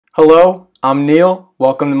Hello, I'm Neal.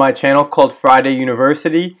 Welcome to my channel called Friday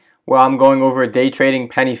University, where I'm going over day trading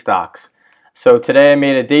penny stocks. So today I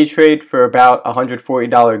made a day trade for about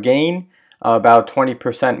 $140 gain, about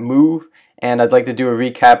 20% move, and I'd like to do a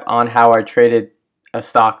recap on how I traded a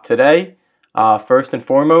stock today. First and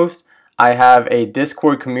foremost, I have a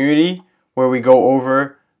Discord community where we go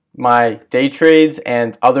over my day trades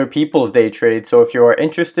and other people's day trades. So if you are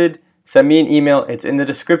interested, send me an email. It's in the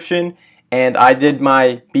description. And I did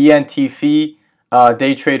my BNTC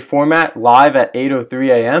day trade format live at 8:03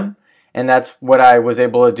 a.m. and that's what I was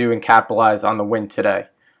able to do and capitalize on the win today.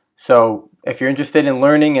 So if you're interested in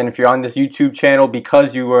learning, and if you're on this YouTube channel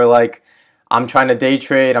because you were like, I'm trying to day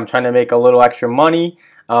trade, I'm trying to make a little extra money,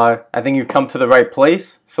 I think you've come to the right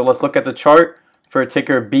place. So let's look at the chart for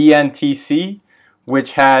ticker BNTC,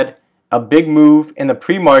 which had a big move in the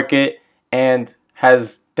pre-market and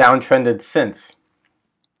has downtrended since.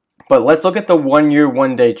 But let's look at the 1 year,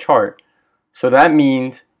 1 day chart. So that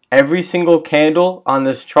means every single candle on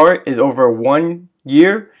this chart is over 1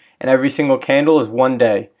 year and every single candle is 1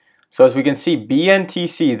 day. So as we can see,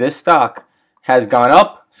 BNTC, this stock, has gone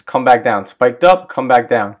up, come back down, spiked up, come back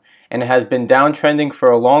down. And it has been downtrending for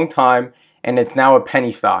a long time, and it's now a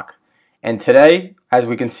penny stock. And today, as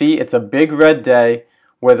we can see, it's a big red day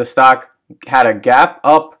where the stock had a gap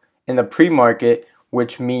up in the pre-market,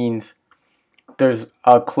 which means there's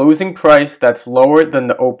a closing price that's lower than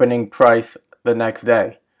the opening price the next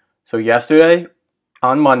day. So yesterday,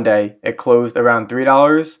 on Monday, it closed around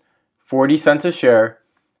 $3.40 a share.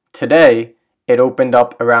 Today, it opened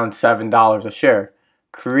up around $7 a share,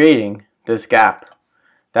 creating this gap.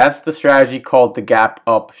 That's the strategy called the gap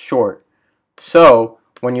up short. So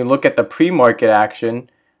when you look at the pre-market action,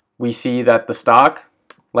 we see that the stock,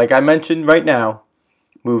 like I mentioned right now,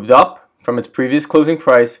 moved up from its previous closing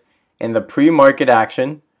price in the pre-market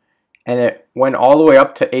action, and it went all the way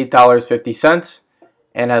up to $8.50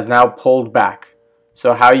 and has now pulled back.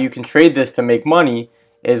 So how you can trade this to make money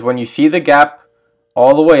is when you see the gap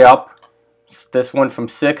all the way up, this one from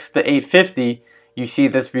 6 to 850, you see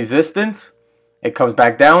this resistance, it comes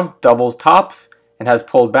back down, doubles tops, and has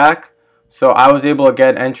pulled back. So I was able to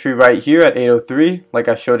get entry right here at 8:03, like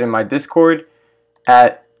I showed in my Discord,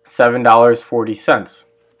 at $7.40.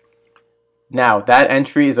 Now, that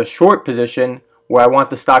entry is a short position where I want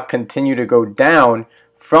the stock continue to go down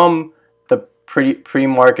from the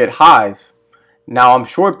pre-market highs. Now, I'm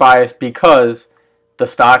short biased because the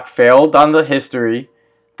stock failed on the history,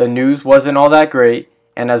 the news wasn't all that great,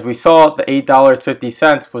 and as we saw, the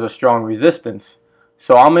 $8.50 was a strong resistance.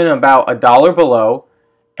 So I'm in about $1 below,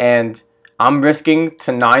 and I'm risking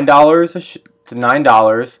to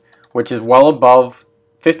 $9, which is well above,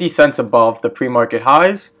 50 cents above the pre-market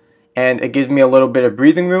highs. And it gives me a little bit of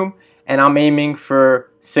breathing room, and I'm aiming for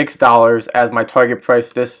 $6 as my target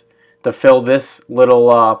price to fill this little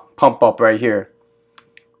pump up right here.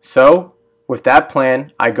 So with that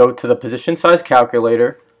plan, I go to the position size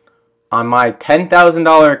calculator. On my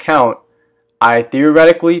 $10,000 account, I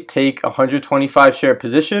theoretically take a 125 share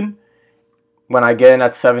position. When I get in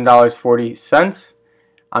at $7.40,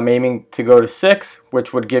 I'm aiming to go to 6,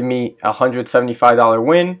 which would give me a $175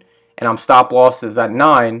 win, and I'm stop losses at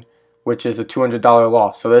 9, which is a $200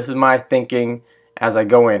 loss. So this is my thinking as I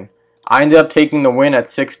go in. I ended up taking the win at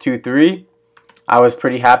 623. I was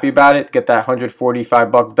pretty happy about it, get that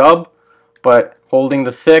 $145 dub, but holding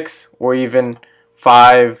the 6 or even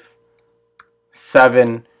 5,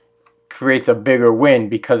 7 creates a bigger win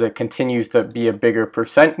because it continues to be a bigger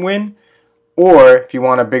percent win. Or if you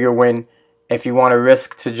want a bigger win, if you want to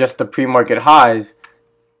risk to just the pre-market highs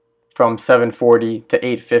from 740 to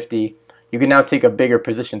 850, you can now take a bigger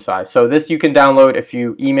position size. So this you can download if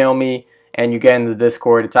you email me and you get in the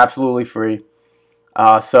Discord. It's absolutely free.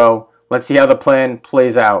 So let's see how the plan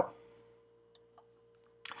plays out.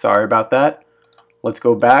 Sorry about that. Let's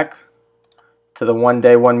go back to the 1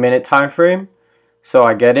 day, 1 minute time frame. So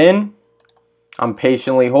I get in. I'm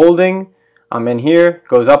patiently holding. I'm in here.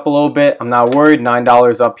 Goes up a little bit. I'm not worried.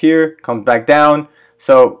 $9 up here. Comes back down.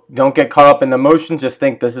 So don't get caught up in the emotions. Just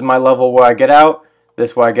think this is my level where I get out.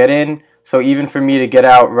 This is where I get in. So even for me to get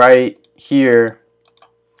out right here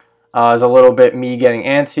is a little bit me getting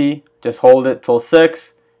antsy. Just hold it till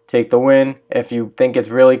 6, take the win. If you think it's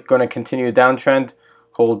really going to continue the downtrend,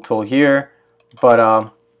 hold till here. But,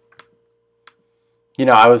 you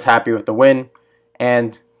know, I was happy with the win.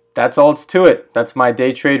 And that's all it's to it. That's my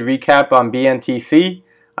day trade recap on BNTC.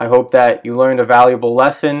 I hope that you learned a valuable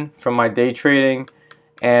lesson from my day trading.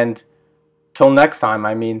 And till next time,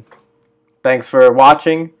 I mean, thanks for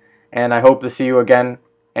watching. And I hope to see you again,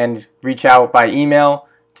 and reach out by email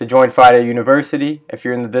to join Friday University. If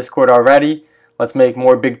you're in the Discord already, Let's make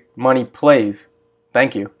more big money plays.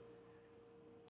 Thank you.